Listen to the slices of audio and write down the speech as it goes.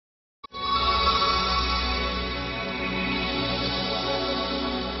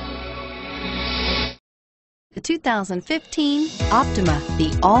2015 Optima.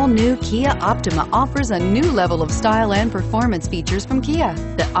 The all-new Kia Optima offers a new level of style and performance features from Kia.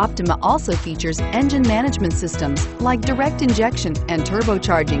 The Optima also features engine management systems like direct injection and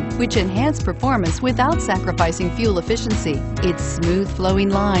turbocharging, which enhance performance without sacrificing fuel efficiency. Its smooth flowing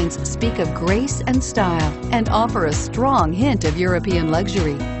lines speak of grace and style and offer a strong hint of European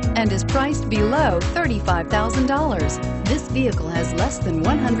luxury, and is priced below $35,000. This vehicle has less than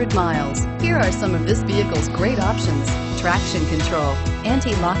 100 miles. Here are some of this vehicle's great options: traction control,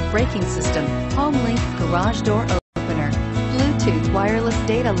 anti-lock braking system, home link garage door opener, Bluetooth wireless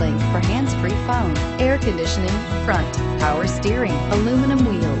data link for hands-free phone, air conditioning, front, power steering, aluminum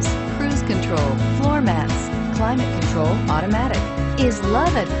wheels, cruise control, floor mats, climate control automatic. Is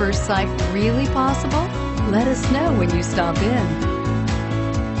love at first sight really possible? Let us know when you stop in.